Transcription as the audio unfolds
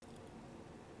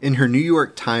In her New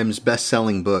York Times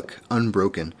best-selling book,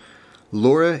 Unbroken,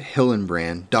 Laura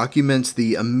Hillenbrand documents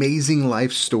the amazing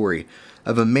life story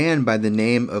of a man by the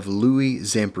name of Louis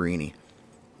Zamperini.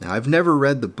 Now, I've never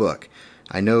read the book.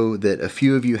 I know that a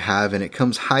few of you have, and it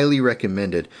comes highly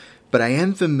recommended, but I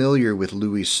am familiar with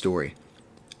Louis' story.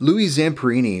 Louis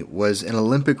Zamperini was an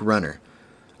Olympic runner,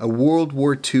 a World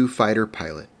War II fighter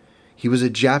pilot. He was a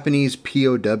Japanese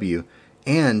POW,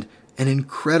 and an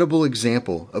incredible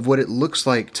example of what it looks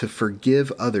like to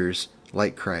forgive others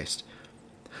like Christ.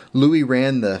 Louis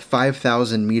ran the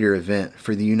 5,000-meter event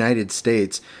for the United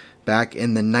States back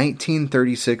in the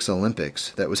 1936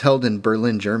 Olympics that was held in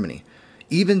Berlin, Germany.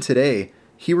 Even today,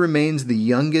 he remains the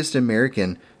youngest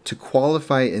American to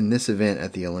qualify in this event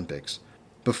at the Olympics.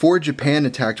 Before Japan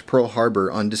attacked Pearl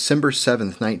Harbor on December 7,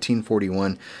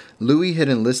 1941, Louis had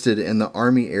enlisted in the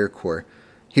Army Air Corps.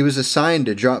 He was assigned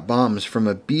to drop bombs from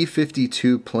a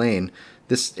B-52 plane.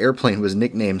 This airplane was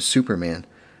nicknamed Superman.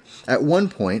 At one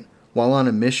point, while on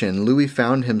a mission, Louis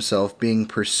found himself being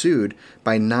pursued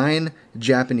by 9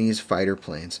 Japanese fighter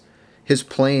planes. His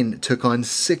plane took on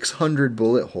 600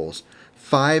 bullet holes,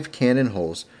 5 cannon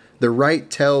holes. The right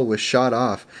tail was shot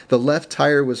off, the left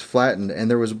tire was flattened, and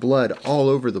there was blood all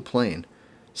over the plane.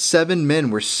 7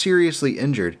 men were seriously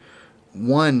injured.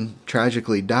 1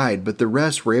 tragically died, but the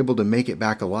rest were able to make it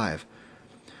back alive.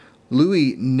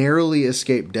 Louis narrowly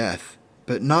escaped death,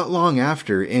 but not long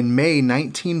after, in May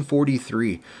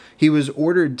 1943, he was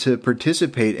ordered to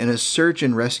participate in a search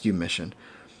and rescue mission.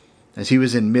 As he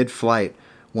was in mid-flight,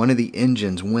 one of the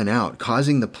engines went out,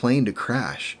 causing the plane to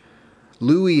crash.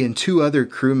 Louis and 2 other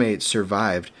crewmates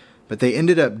survived, but they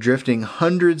ended up drifting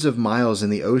hundreds of miles in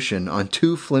the ocean on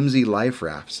 2 flimsy life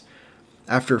rafts.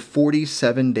 After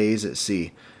 47 days at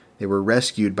sea, they were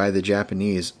rescued by the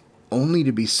Japanese, only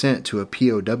to be sent to a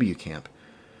POW camp.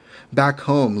 Back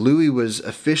home, Louis was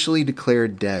officially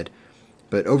declared dead,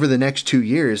 but over the next 2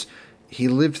 years, he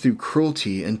lived through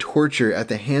cruelty and torture at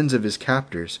the hands of his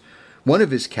captors. One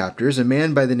of his captors, a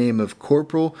man by the name of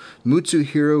Corporal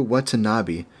Mutsuhiro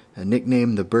Watanabe,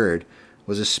 nicknamed the Bird,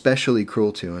 was especially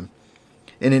cruel to him.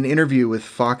 In an interview with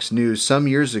Fox News some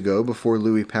years ago, before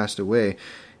Louis passed away,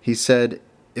 he said,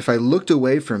 "If I looked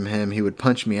away from him, he would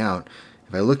punch me out.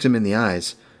 If I looked him in the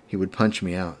eyes, he would punch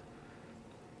me out."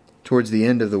 Towards the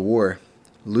end of the war,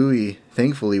 Louis,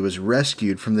 thankfully, was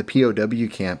rescued from the POW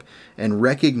camp and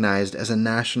recognized as a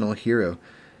national hero.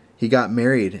 He got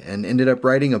married and ended up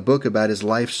writing a book about his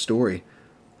life story.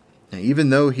 Now, even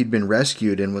though he'd been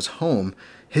rescued and was home,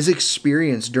 his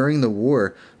experience during the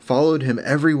war followed him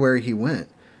everywhere he went.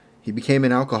 He became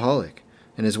an alcoholic,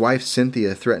 and his wife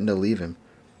Cynthia threatened to leave him.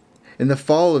 In the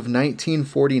fall of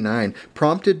 1949,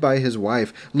 prompted by his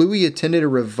wife, Louis attended a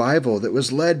revival that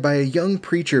was led by a young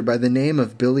preacher by the name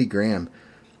of Billy Graham.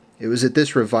 It was at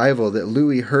this revival that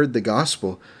Louis heard the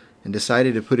gospel and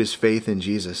decided to put his faith in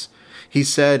Jesus. He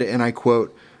said, and I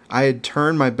quote, "I had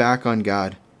turned my back on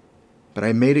God, but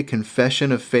I made a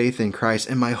confession of faith in Christ,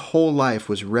 and my whole life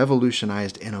was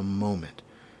revolutionized in a moment."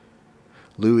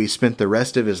 Louis spent the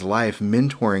rest of his life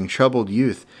mentoring troubled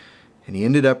youth, and he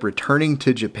ended up returning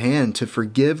to Japan to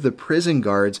forgive the prison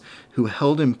guards who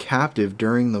held him captive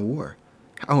during the war.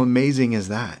 How amazing is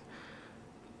that?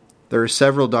 There are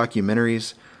several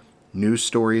documentaries, news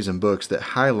stories, and books that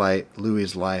highlight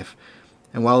Louis' life.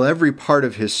 And while every part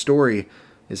of his story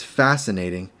is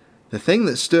fascinating, the thing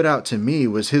that stood out to me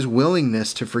was his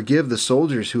willingness to forgive the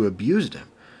soldiers who abused him.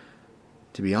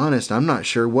 To be honest, I'm not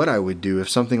sure what I would do if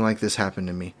something like this happened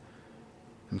to me.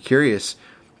 I'm curious,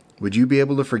 would you be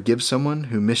able to forgive someone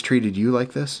who mistreated you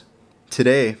like this?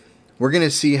 Today, we're going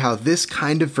to see how this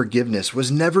kind of forgiveness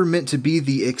was never meant to be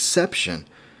the exception.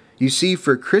 You see,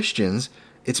 for Christians,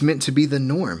 it's meant to be the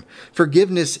norm.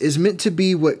 Forgiveness is meant to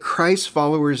be what Christ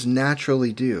followers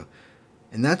naturally do.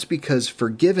 And that's because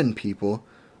forgiven people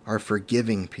are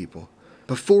forgiving people.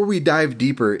 Before we dive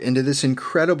deeper into this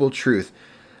incredible truth,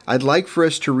 I'd like for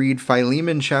us to read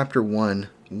Philemon chapter 1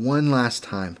 one last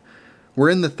time. We're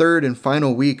in the 3rd and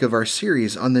final week of our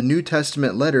series on the New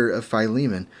Testament letter of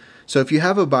Philemon. So if you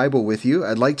have a Bible with you,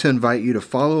 I'd like to invite you to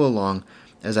follow along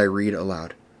as I read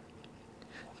aloud.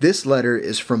 This letter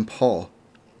is from Paul,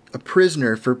 a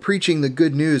prisoner for preaching the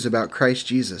good news about Christ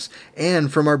Jesus, and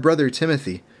from our brother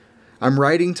Timothy. I'm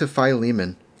writing to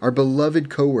Philemon, our beloved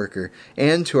co-worker,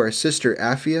 and to our sister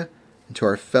Apphia, and to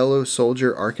our fellow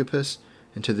soldier Archippus,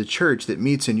 and to the church that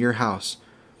meets in your house.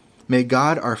 May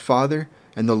God our Father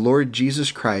and the Lord Jesus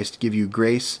Christ give you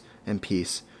grace and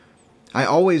peace. I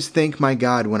always thank my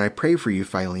God when I pray for you,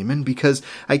 Philemon, because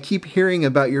I keep hearing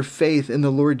about your faith in the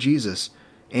Lord Jesus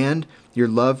and your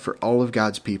love for all of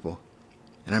God's people.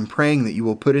 And I'm praying that you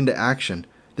will put into action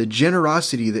the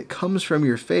generosity that comes from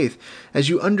your faith as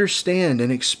you understand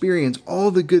and experience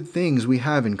all the good things we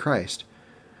have in Christ.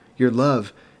 Your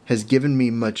love has given me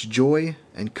much joy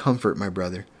and comfort, my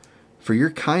brother, for your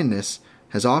kindness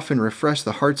has often refreshed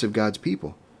the hearts of God's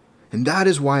people. And that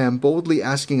is why I'm boldly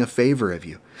asking a favor of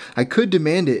you. I could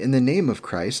demand it in the name of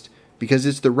Christ, because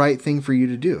it's the right thing for you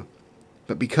to do.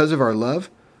 But because of our love,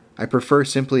 I prefer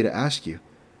simply to ask you.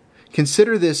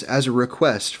 Consider this as a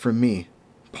request from me,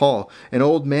 Paul, an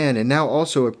old man and now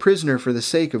also a prisoner for the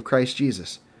sake of Christ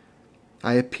Jesus.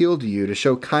 I appeal to you to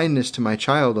show kindness to my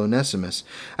child Onesimus.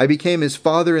 I became his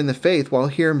father in the faith while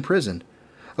here in prison.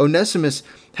 Onesimus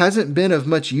hasn't been of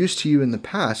much use to you in the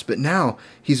past, but now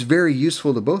he's very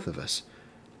useful to both of us.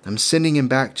 I'm sending him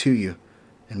back to you,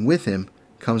 and with him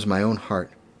comes my own heart.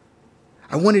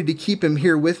 I wanted to keep him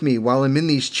here with me while I'm in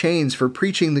these chains for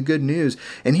preaching the good news,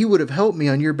 and he would have helped me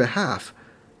on your behalf.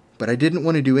 But I didn't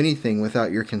want to do anything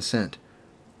without your consent.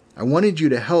 I wanted you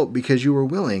to help because you were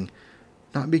willing,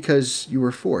 not because you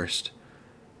were forced.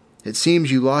 It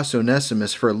seems you lost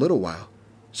Onesimus for a little while,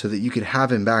 so that you could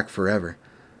have him back forever.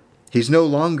 He's no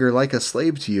longer like a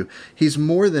slave to you. He's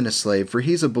more than a slave, for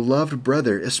he's a beloved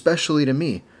brother, especially to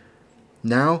me.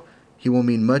 Now he will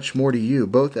mean much more to you,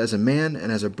 both as a man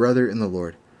and as a brother in the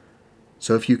Lord.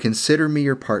 So if you consider me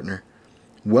your partner,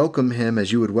 welcome him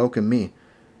as you would welcome me.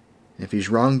 If he's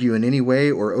wronged you in any way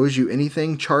or owes you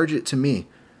anything, charge it to me.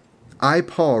 I,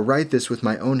 Paul, write this with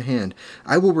my own hand.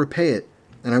 I will repay it,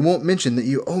 and I won't mention that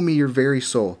you owe me your very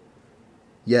soul.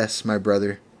 Yes, my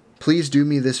brother, please do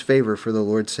me this favor for the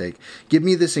Lord's sake. Give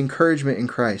me this encouragement in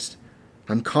Christ.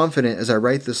 I'm confident as I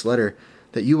write this letter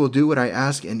that you will do what I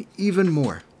ask and even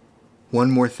more. One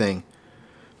more thing.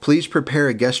 Please prepare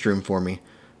a guest room for me,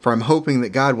 for I'm hoping that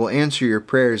God will answer your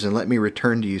prayers and let me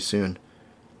return to you soon.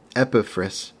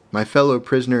 Epaphras, my fellow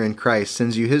prisoner in Christ,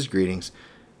 sends you his greetings.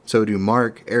 So do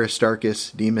Mark,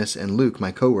 Aristarchus, Demas, and Luke,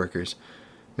 my co-workers.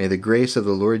 May the grace of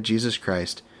the Lord Jesus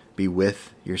Christ be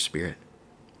with your spirit.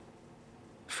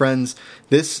 Friends,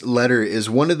 this letter is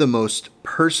one of the most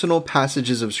personal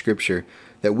passages of Scripture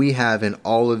that we have in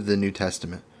all of the New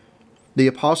Testament. The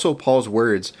Apostle Paul's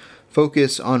words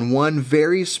focus on one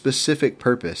very specific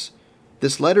purpose.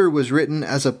 This letter was written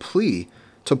as a plea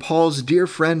to Paul's dear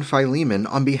friend Philemon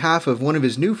on behalf of one of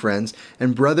his new friends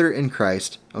and brother in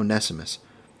Christ, Onesimus.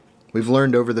 We've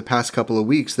learned over the past couple of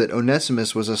weeks that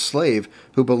Onesimus was a slave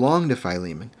who belonged to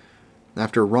Philemon.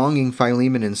 After wronging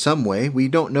Philemon in some way, we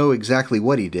don't know exactly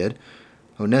what he did,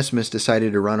 Onesimus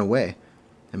decided to run away.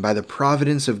 And by the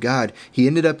providence of God, he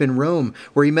ended up in Rome,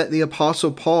 where he met the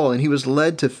Apostle Paul, and he was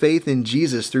led to faith in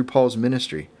Jesus through Paul's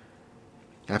ministry.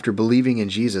 After believing in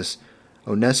Jesus,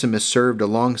 Onesimus served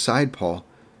alongside Paul,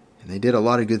 and they did a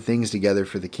lot of good things together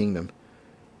for the kingdom.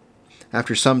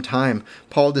 After some time,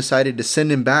 Paul decided to send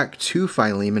him back to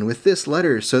Philemon with this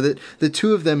letter so that the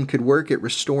two of them could work at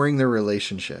restoring their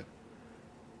relationship.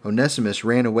 Onesimus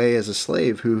ran away as a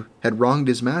slave who had wronged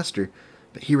his master,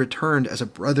 but he returned as a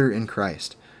brother in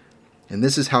Christ. And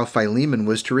this is how Philemon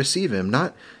was to receive him,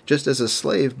 not just as a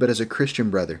slave, but as a Christian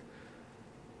brother.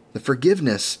 The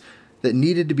forgiveness that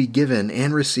needed to be given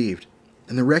and received,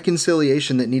 and the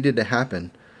reconciliation that needed to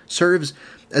happen, serves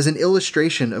as an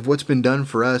illustration of what's been done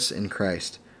for us in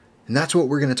Christ. And that's what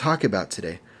we're going to talk about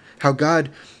today. How God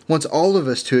wants all of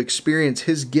us to experience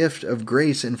his gift of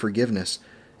grace and forgiveness,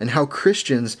 and how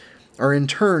Christians are in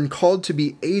turn called to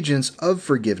be agents of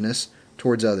forgiveness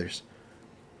towards others.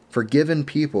 Forgiven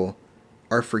people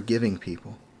are forgiving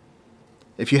people.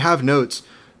 If you have notes,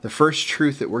 the first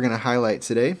truth that we're going to highlight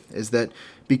today is that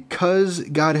because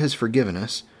God has forgiven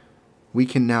us, we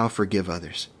can now forgive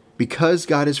others. Because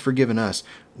God has forgiven us,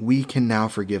 we can now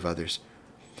forgive others.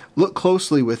 Look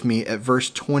closely with me at verse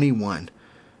 21.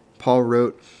 Paul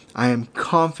wrote, I am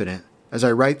confident as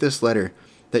I write this letter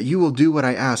that you will do what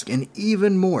I ask and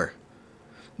even more.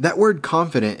 That word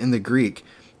confident in the Greek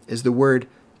is the word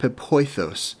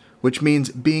pepoithos, which means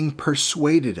being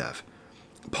persuaded of.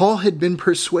 Paul had been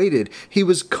persuaded. He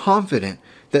was confident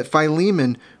that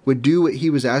Philemon would do what he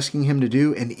was asking him to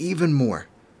do and even more.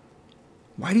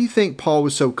 Why do you think Paul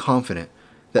was so confident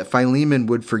that Philemon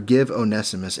would forgive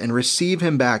Onesimus and receive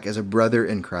him back as a brother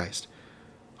in Christ?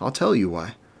 I'll tell you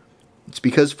why. It's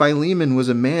because Philemon was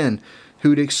a man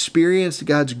who'd experienced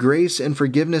God's grace and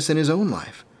forgiveness in his own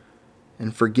life.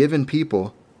 And forgiven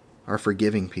people are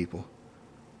forgiving people.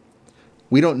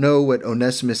 We don't know what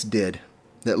Onesimus did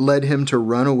that led him to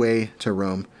run away to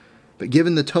Rome, but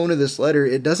given the tone of this letter,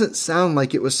 it doesn't sound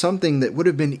like it was something that would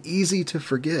have been easy to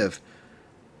forgive.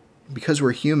 Because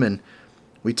we're human,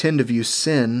 we tend to view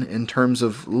sin in terms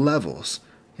of levels.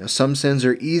 Some sins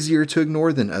are easier to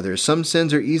ignore than others. Some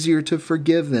sins are easier to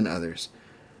forgive than others.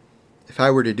 If I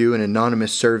were to do an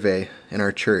anonymous survey in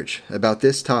our church about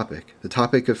this topic, the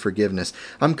topic of forgiveness,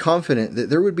 I'm confident that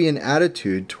there would be an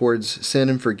attitude towards sin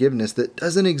and forgiveness that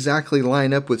doesn't exactly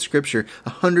line up with Scripture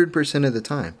 100% of the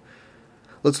time.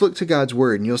 Let's look to God's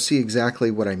Word and you'll see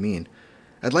exactly what I mean.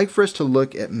 I'd like for us to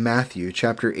look at Matthew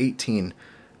chapter 18,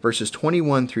 verses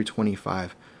 21 through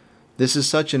 25. This is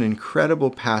such an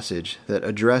incredible passage that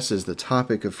addresses the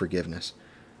topic of forgiveness.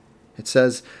 It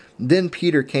says, "Then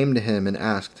Peter came to him and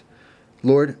asked,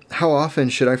 'Lord, how often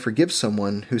should I forgive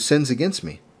someone who sins against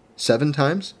me? 7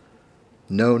 times?'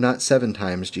 'No, not 7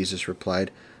 times,' Jesus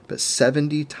replied, 'but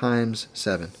 70 times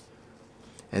 7.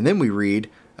 And then we read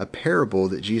a parable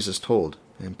that Jesus told.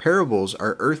 And parables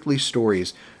are earthly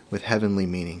stories with heavenly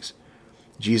meanings.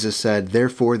 Jesus said,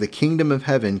 "Therefore the kingdom of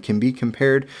heaven can be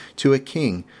compared to a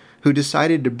king who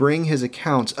decided to bring his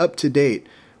accounts up to date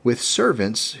with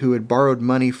servants who had borrowed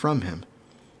money from him.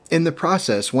 In the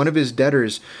process, one of his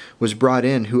debtors was brought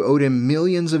in who owed him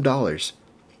millions of dollars.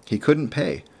 He couldn't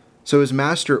pay, so his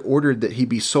master ordered that he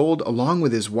be sold along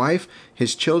with his wife,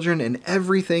 his children, and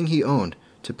everything he owned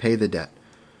to pay the debt.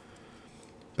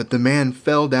 But the man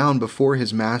fell down before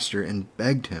his master and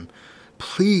begged him,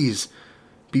 'Please,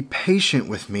 be patient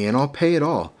with me and I'll pay it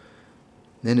all.'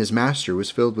 Then his master was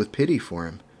filled with pity for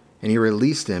him, and he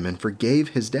released him and forgave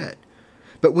his debt.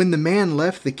 But when the man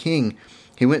left the king,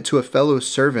 he went to a fellow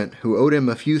servant who owed him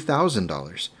a few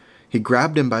 $1,000s. He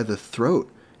grabbed him by the throat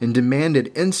and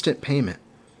demanded instant payment.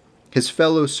 His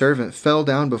fellow servant fell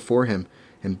down before him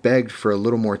and begged for a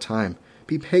little more time.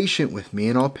 'Be patient with me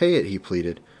and I'll pay it,' he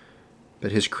pleaded.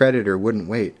 But his creditor wouldn't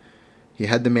wait. He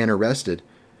had the man arrested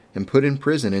and put in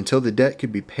prison until the debt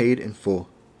could be paid in full.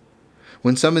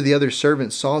 When some of the other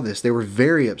servants saw this, they were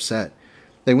very upset.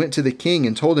 They went to the king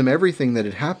and told him everything that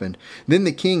had happened. Then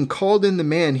the king called in the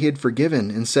man he had forgiven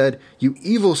and said, 'You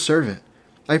evil servant,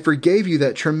 I forgave you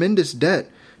that tremendous debt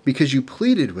because you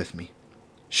pleaded with me.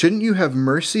 Shouldn't you have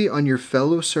mercy on your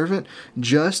fellow servant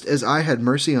just as I had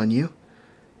mercy on you?'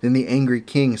 Then the angry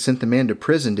king sent the man to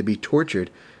prison to be tortured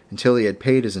until he had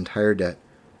paid his entire debt."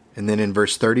 And then in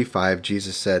verse 35,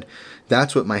 Jesus said,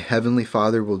 "That's what my heavenly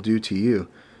Father will do to you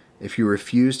if you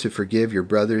refuse to forgive your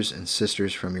brothers and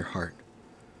sisters from your heart."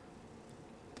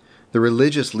 The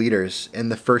religious leaders in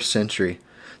the first century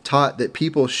taught that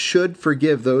people should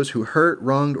forgive those who hurt,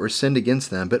 wronged, or sinned against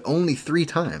them, but only 3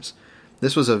 times.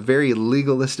 This was a very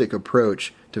legalistic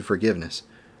approach to forgiveness.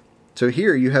 So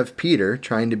here you have Peter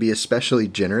trying to be especially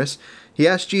generous. He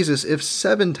asked Jesus if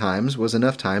 7 times was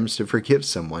enough times to forgive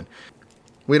someone.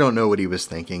 We don't know what he was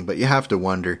thinking, but you have to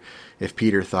wonder if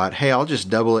Peter thought, "Hey, I'll just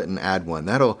double it and add 1.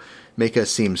 That'll make us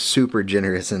seem super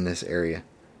generous in this area."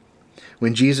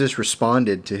 When Jesus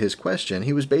responded to his question,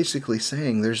 he was basically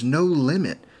saying there's no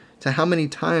limit to how many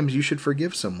times you should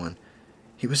forgive someone.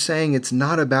 He was saying it's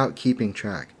not about keeping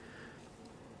track.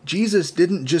 Jesus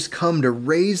didn't just come to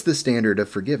raise the standard of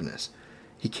forgiveness.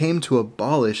 He came to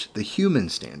abolish the human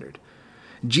standard.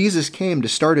 Jesus came to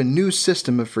start a new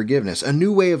system of forgiveness, a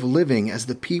new way of living as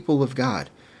the people of God.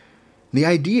 The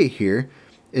idea here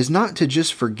is not to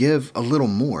just forgive a little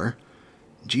more.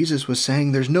 Jesus was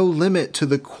saying there's no limit to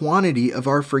the quantity of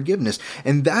our forgiveness,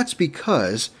 and that's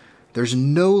because there's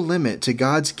no limit to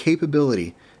God's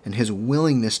capability and his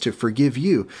willingness to forgive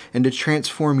you and to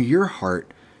transform your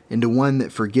heart into one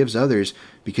that forgives others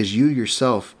because you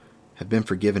yourself have been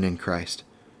forgiven in Christ.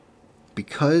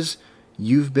 Because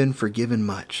you've been forgiven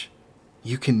much,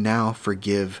 you can now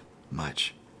forgive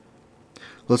much.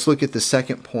 Let's look at the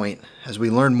second point as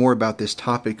we learn more about this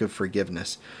topic of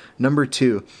forgiveness. Number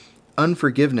 2,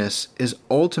 unforgiveness is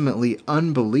ultimately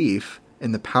unbelief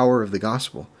in the power of the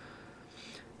gospel.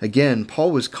 Again,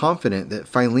 Paul was confident that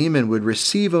Philemon would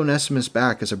receive Onesimus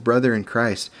back as a brother in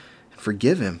Christ and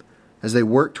forgive him as they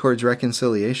worked towards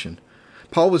reconciliation.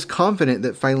 Paul was confident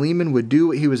that Philemon would do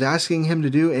what he was asking him to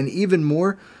do, and even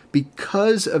more,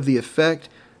 because of the effect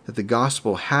that the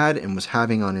gospel had and was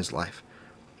having on his life.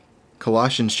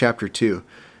 Colossians chapter 2,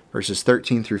 verses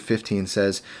 13 through 15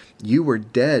 says, "You were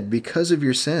dead because of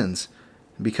your sins,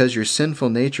 because your sinful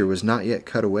nature was not yet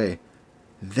cut away.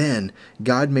 Then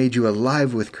God made you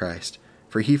alive with Christ,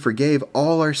 for he forgave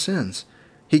all our sins.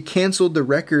 He canceled the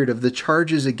record of the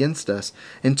charges against us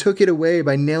and took it away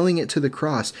by nailing it to the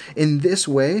cross. In this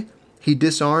way, he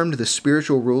disarmed the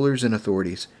spiritual rulers and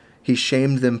authorities. He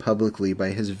shamed them publicly by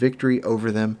his victory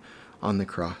over them on the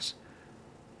cross."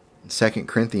 2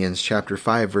 Corinthians chapter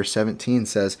 5, verse 17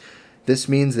 says, "This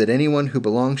means that anyone who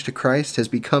belongs to Christ has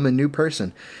become a new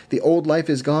person. The old life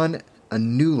is gone, a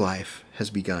new life has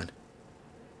begun."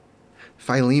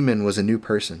 Philemon was a new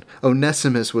person.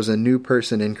 Onesimus was a new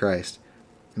person in Christ.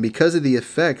 And because of the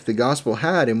effect the gospel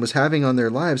had and was having on their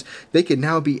lives, they could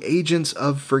now be agents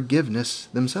of forgiveness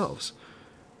themselves.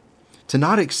 To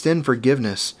not extend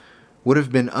forgiveness would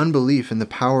have been unbelief in the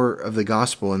power of the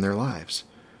gospel in their lives.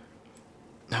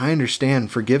 Now, I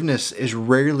understand forgiveness is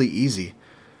rarely easy,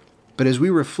 but as we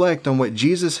reflect on what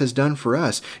Jesus has done for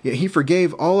us, he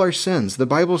forgave all our sins. The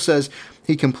Bible says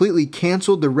he completely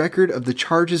canceled the record of the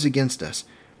charges against us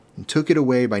and took it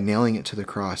away by nailing it to the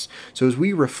cross. So as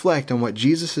we reflect on what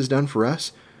Jesus has done for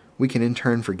us, we can in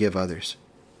turn forgive others.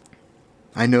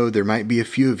 I know there might be a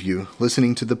few of you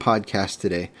listening to the podcast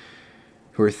today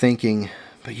who are thinking,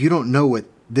 but you don't know what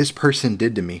this person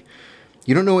did to me.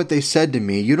 You don't know what they said to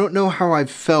me. You don't know how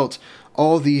I've felt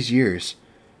all these years.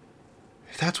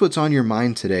 If that's what's on your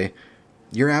mind today,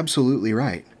 you're absolutely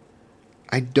right.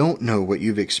 I don't know what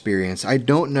you've experienced. I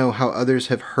don't know how others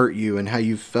have hurt you and how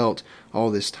you've felt all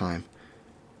this time.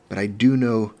 But I do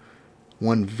know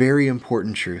one very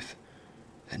important truth,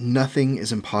 that nothing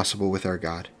is impossible with our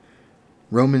God.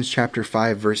 Romans chapter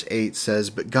 5 verse 8 says,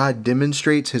 "But God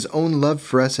demonstrates his own love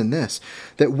for us in this,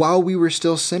 that while we were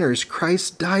still sinners,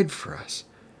 Christ died for us."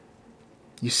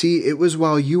 You see, it was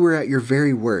while you were at your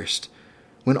very worst,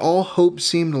 when all hope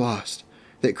seemed lost,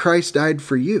 that Christ died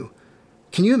for you.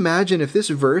 Can you imagine if this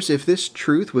verse, if this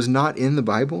truth was not in the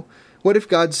Bible? What if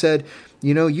God said,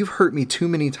 you've hurt me too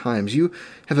many times. You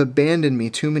have abandoned me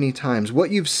too many times. What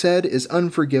you've said is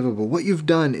unforgivable. What you've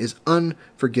done is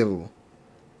unforgivable.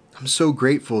 I'm so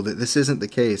grateful that this isn't the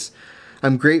case.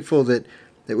 I'm grateful that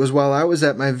it was while I was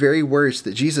at my very worst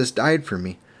that Jesus died for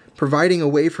me, providing a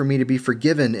way for me to be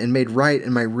forgiven and made right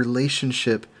in my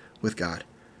relationship with God.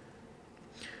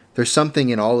 There's something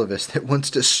in all of us that wants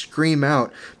to scream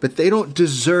out, but they don't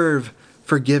deserve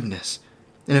forgiveness.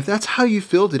 And if that's how you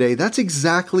feel today, that's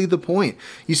exactly the point.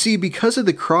 You see, because of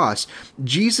the cross,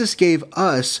 Jesus gave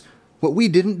us what we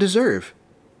didn't deserve.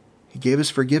 He gave us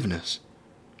forgiveness.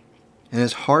 And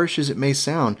as harsh as it may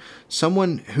sound,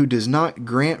 someone who does not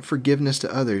grant forgiveness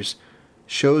to others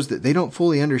shows that they don't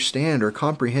fully understand or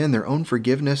comprehend their own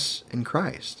forgiveness in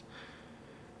Christ.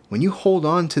 When you hold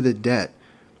on to the debt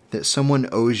that someone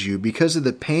owes you because of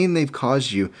the pain they've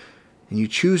caused you, and you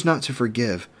choose not to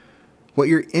forgive, what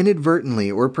you're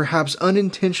inadvertently or perhaps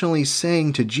unintentionally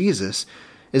saying to Jesus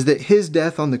is that his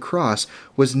death on the cross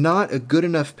was not a good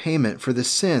enough payment for the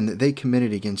sin that they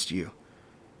committed against you.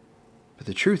 But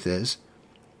the truth is,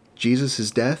 Jesus'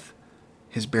 death,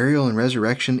 his burial and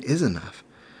resurrection is enough.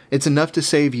 It's enough to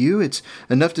save you, it's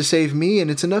enough to save me, and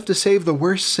it's enough to save the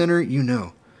worst sinner you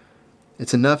know.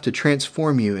 It's enough to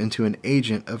transform you into an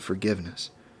agent of forgiveness.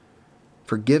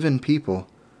 Forgiven people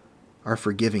are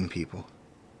forgiving people.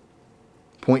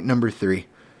 Point number 3.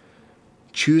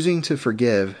 Choosing to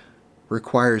forgive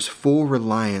requires full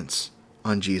reliance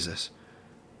on Jesus.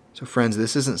 So friends,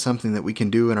 this isn't something that we can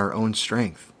do in our own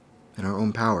strength, in our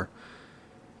own power.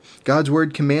 God's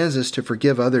word commands us to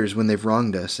forgive others when they've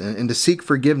wronged us and to seek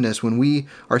forgiveness when we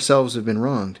ourselves have been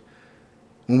wronged.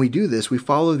 When we do this, we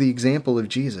follow the example of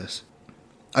Jesus.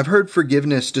 I've heard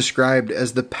forgiveness described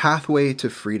as the pathway to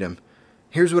freedom.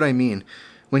 Here's what I mean.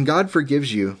 When God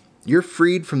forgives you, you're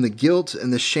freed from the guilt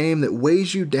and the shame that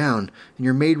weighs you down, and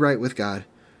you're made right with God.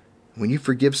 When you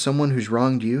forgive someone who's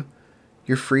wronged you,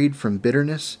 you're freed from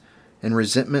bitterness and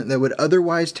resentment that would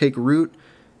otherwise take root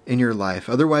in your life,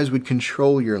 otherwise would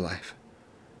control your life.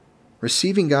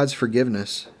 Receiving God's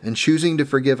forgiveness and choosing to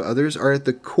forgive others are at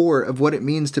the core of what it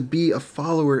means to be a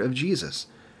follower of Jesus.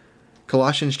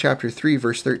 Colossians chapter 3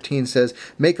 verse 13 says,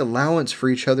 "Make allowance for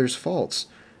each other's faults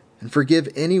and forgive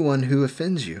anyone who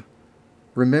offends you.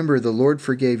 Remember, the Lord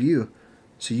forgave you,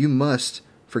 so you must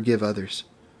forgive others."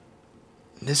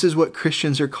 This is what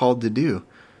Christians are called to do,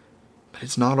 but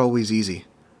it's not always easy.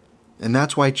 And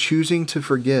that's why choosing to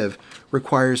forgive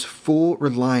requires full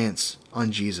reliance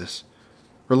on Jesus.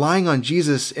 Relying on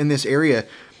Jesus in this area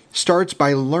starts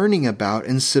by learning about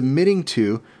and submitting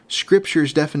to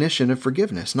Scripture's definition of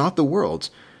forgiveness, not the world's.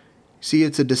 See,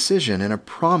 it's a decision and a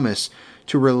promise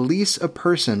to release a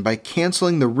person by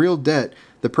canceling the real debt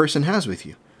the person has with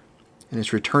you. And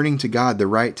it's returning to God the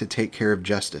right to take care of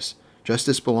justice.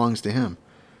 Justice belongs to Him.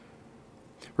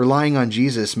 Relying on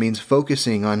Jesus means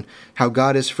focusing on how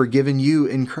God has forgiven you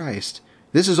in Christ.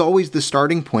 This is always the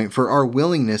starting point for our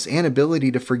willingness and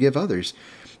ability to forgive others.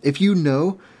 If you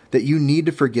know that you need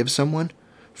to forgive someone,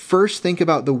 first think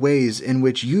about the ways in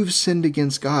which you've sinned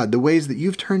against God, the ways that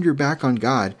you've turned your back on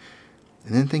God,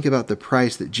 and then think about the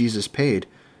price that Jesus paid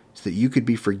so that you could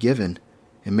be forgiven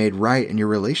and made right in your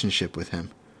relationship with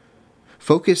Him.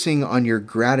 Focusing on your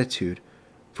gratitude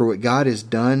for what God has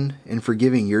done in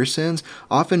forgiving your sins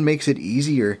often makes it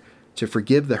easier to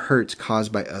forgive the hurts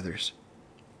caused by others.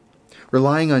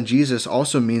 Relying on Jesus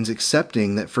also means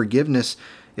accepting that forgiveness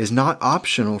is not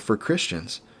optional for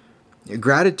Christians.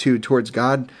 Gratitude towards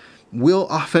God will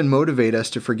often motivate us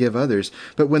to forgive others,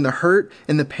 but when the hurt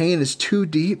and the pain is too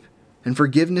deep and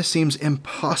forgiveness seems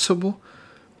impossible,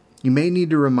 you may need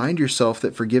to remind yourself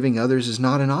that forgiving others is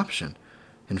not an option.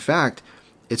 In fact,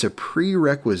 it's a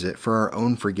prerequisite for our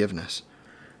own forgiveness.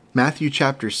 Matthew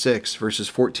chapter 6, verses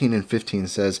 14 and 15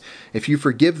 says, "If you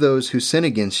forgive those who sin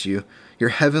against you, your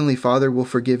heavenly Father will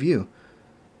forgive you.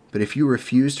 But if you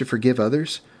refuse to forgive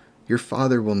others, your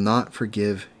Father will not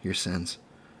forgive your sins."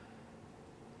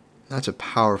 That's a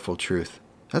powerful truth.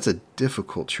 That's a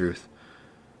difficult truth.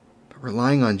 But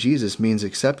relying on Jesus means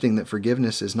accepting that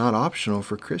forgiveness is not optional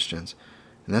for Christians.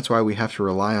 And that's why we have to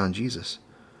rely on Jesus.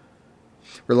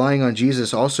 Relying on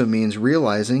Jesus also means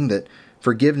realizing that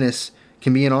forgiveness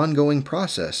can be an ongoing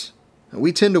process.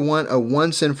 We tend to want a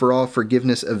once-and-for-all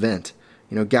forgiveness event.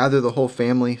 Gather the whole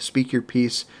family, speak your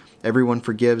piece, everyone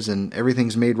forgives, and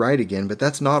everything's made right again. But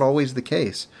that's not always the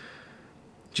case.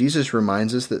 Jesus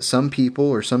reminds us that some people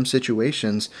or some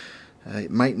situations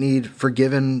might need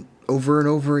forgiven over and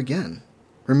over again.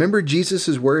 Remember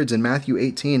Jesus' words in Matthew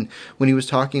 18 when he was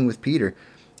talking with Peter.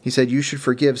 He said, "You should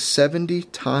forgive 70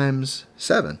 times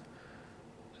 7.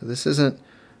 So this isn't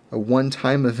a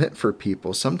one-time event for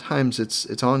people. Sometimes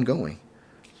it's ongoing.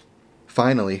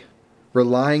 Finally,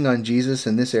 relying on Jesus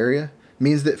in this area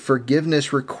means that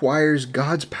forgiveness requires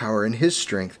God's power and His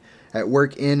strength at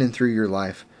work in and through your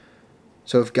life.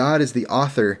 So if God is the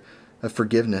author of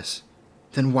forgiveness,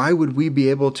 then why would we be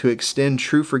able to extend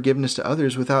true forgiveness to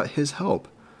others without His help?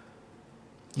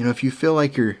 If you feel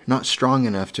like you're not strong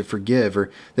enough to forgive or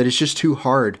that it's just too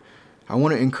hard, I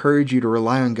want to encourage you to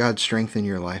rely on God's strength in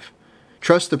your life.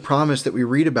 Trust the promise that we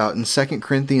read about in 2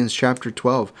 Corinthians chapter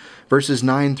 12, verses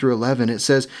 9 through 11. It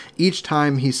says, "Each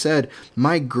time He said,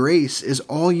 'My grace is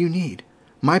all you need.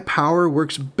 My power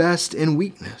works best in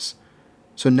weakness.'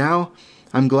 So now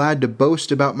I'm glad to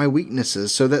boast about my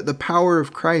weaknesses so that the power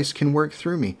of Christ can work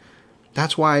through me.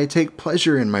 That's why I take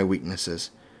pleasure in my weaknesses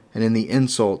and in the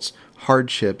insults,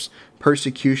 hardships,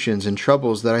 persecutions, and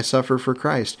troubles that I suffer for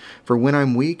Christ. For when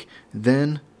I'm weak,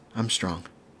 then I'm strong."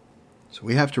 So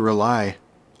we have to rely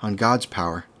on God's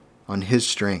power, on His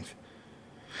strength.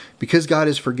 Because God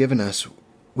has forgiven us,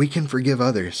 we can forgive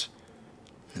others.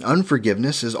 And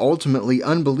unforgiveness is ultimately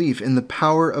unbelief in the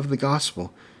power of the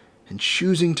gospel. And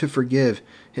choosing to forgive,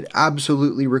 it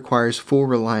absolutely requires full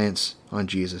reliance on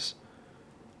Jesus.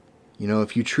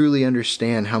 If you truly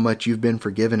understand how much you've been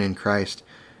forgiven in Christ,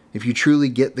 if you truly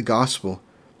get the gospel,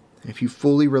 and if you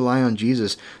fully rely on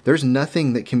Jesus, there's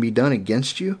nothing that can be done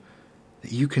against you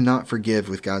that you cannot forgive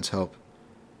with God's help.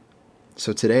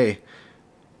 So today,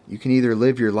 you can either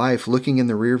live your life looking in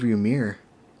the rearview mirror,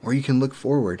 or you can look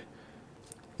forward.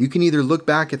 You can either look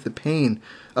back at the pain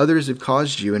others have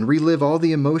caused you and relive all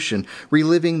the emotion,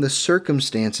 reliving the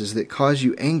circumstances that cause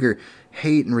you anger,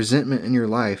 hate, and resentment in your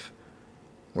life,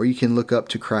 or you can look up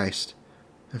to Christ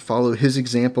and follow His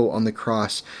example on the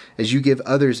cross as you give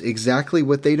others exactly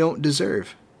what they don't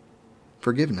deserve: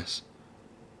 forgiveness.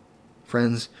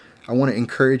 Friends, I want to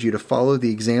encourage you to follow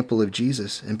the example of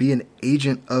Jesus and be an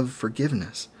agent of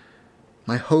forgiveness.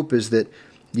 My hope is that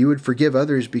you would forgive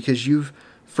others because you've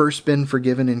first been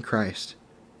forgiven in Christ.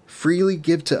 Freely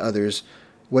give to others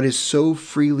what has so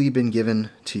freely been given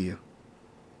to you.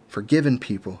 Forgiven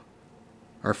people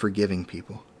are forgiving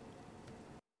people.